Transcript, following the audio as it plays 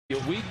A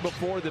week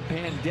before the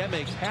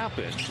pandemic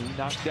happened, he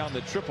knocked down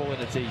the triple,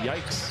 and it's a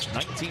yikes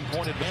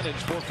 19-point advantage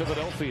for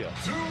Philadelphia.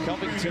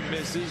 Covington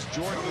misses,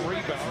 Jordan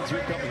rebounds.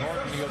 Here comes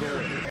Harden the other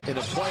way. In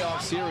a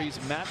playoff series,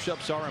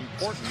 matchups are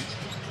important.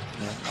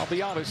 I'll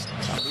be honest,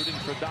 I'm rooting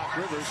for Doc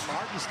Rivers.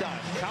 Hartenstein,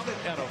 count it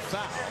and a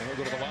foul. He'll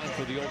go to the line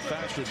for the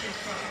old-fashioned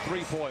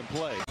three-point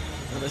play.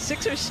 Well, the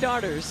Sixers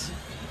starters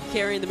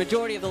carrying the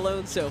majority of the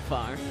load so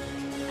far,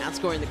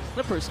 outscoring the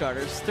Clippers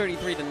starters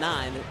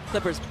 33-9. The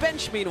Clippers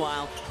bench,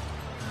 meanwhile,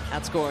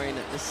 outscoring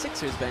the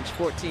Sixers bench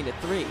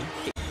 14-3.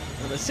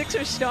 Well, the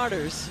Sixers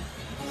starters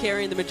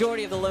carrying the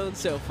majority of the load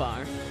so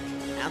far,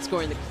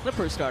 outscoring the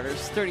Clippers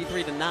starters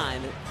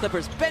 33-9. The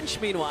Clippers bench,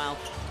 meanwhile,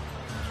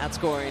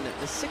 outscoring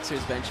the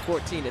Sixers bench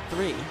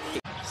 14-3.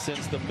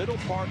 Since the middle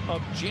part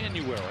of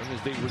January,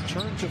 as they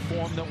return to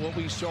form than what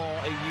we saw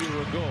a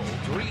year ago.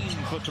 Green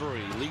for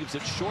three, leaves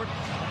it short.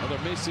 Another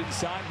miss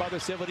inside by the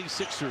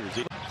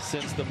 76ers.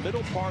 Since the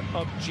middle part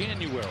of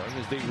January,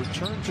 as they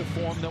return to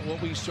form than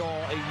what we saw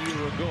a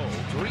year ago.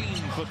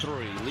 Green for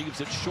three,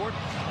 leaves it short.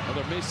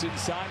 Another miss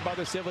inside by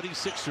the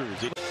 76ers.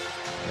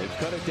 They've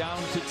cut it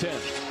down to 10.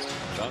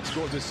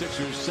 Outscored the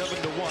Sixers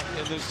 7-1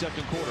 in this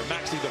second quarter.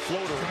 Maxey, the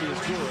floater, is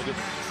good,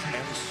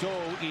 and so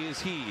is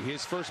he.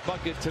 His first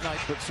bucket tonight,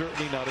 but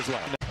certainly not his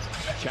last.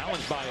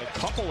 Challenged by a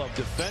couple of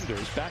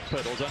defenders.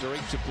 Backpedals under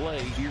 8 to play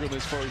here in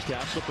this first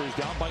half. Clippers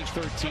down by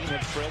 13,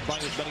 have trailed by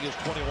as many as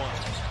 21.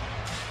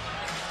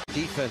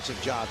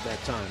 Defensive job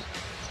that time.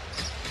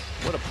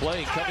 What a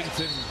play.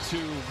 Covington to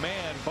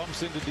man,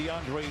 bumps into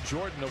DeAndre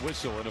Jordan. A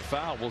whistle and a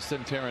foul will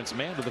send Terrence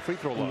Mann to the free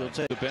throw line.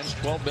 The bench,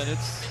 12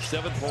 minutes,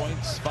 7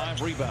 points,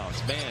 5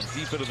 rebounds. Mann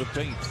deep into the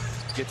paint,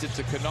 gets it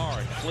to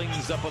Kennard,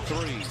 flings up a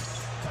three.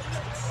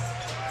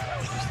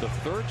 It's the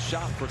third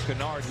shot for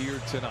Kennard here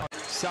tonight.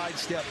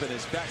 Sidestep and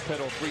his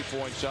backpedal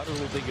three-point shot. I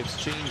don't think it's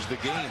changed the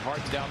game.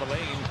 Harden down the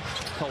lane,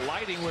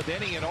 colliding with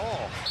any and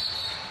all.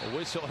 A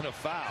whistle and a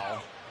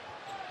foul.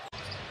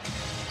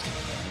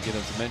 Again,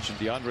 as I mentioned,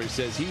 DeAndre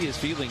says he is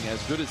feeling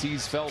as good as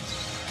he's felt.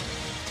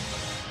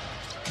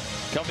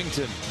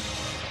 Covington,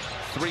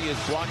 three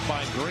is blocked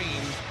by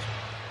Green.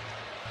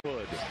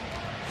 Good.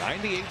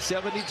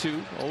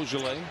 98-72.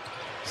 Ogilvy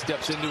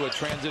steps into a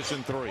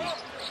transition three.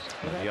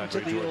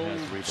 DeAndre Jordan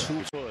has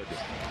rebound. Good.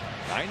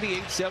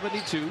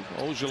 98-72.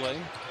 Ogilvy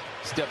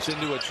steps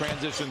into a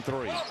transition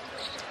three.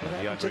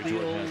 DeAndre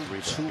Jordan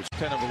has rebound.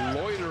 Kind of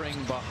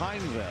loitering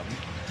behind them.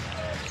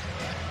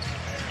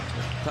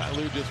 Ty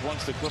Lue just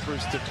wants the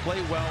Clippers to play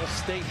well,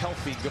 stay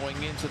healthy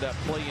going into that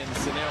play-in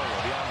scenario.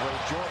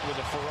 DeAndre Jordan with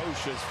a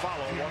ferocious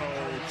follow,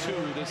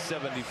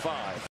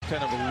 102-75.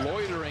 Kind of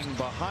loitering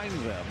behind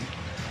them.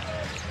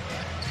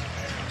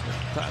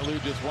 Ty Lue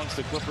just wants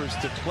the Clippers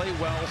to play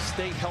well,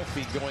 stay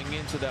healthy going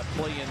into that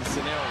play-in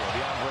scenario.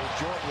 DeAndre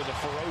Jordan with a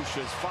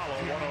ferocious follow,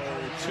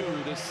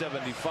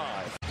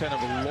 102-75. Kind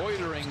of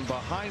loitering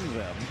behind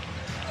them.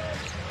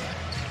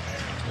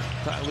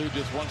 Ty Lue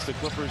just wants the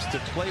Clippers to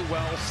play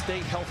well, stay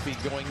healthy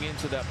going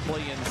into that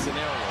play-in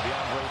scenario.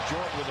 DeAndre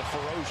Jordan with a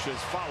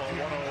ferocious follow,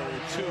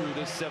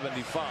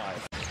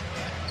 102-75.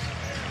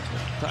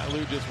 Ty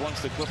Lue just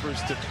wants the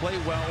Clippers to play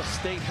well,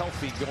 stay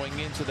healthy going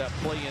into that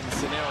play-in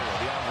scenario.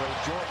 DeAndre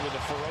Jordan with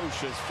a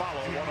ferocious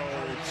follow,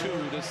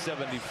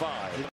 102-75.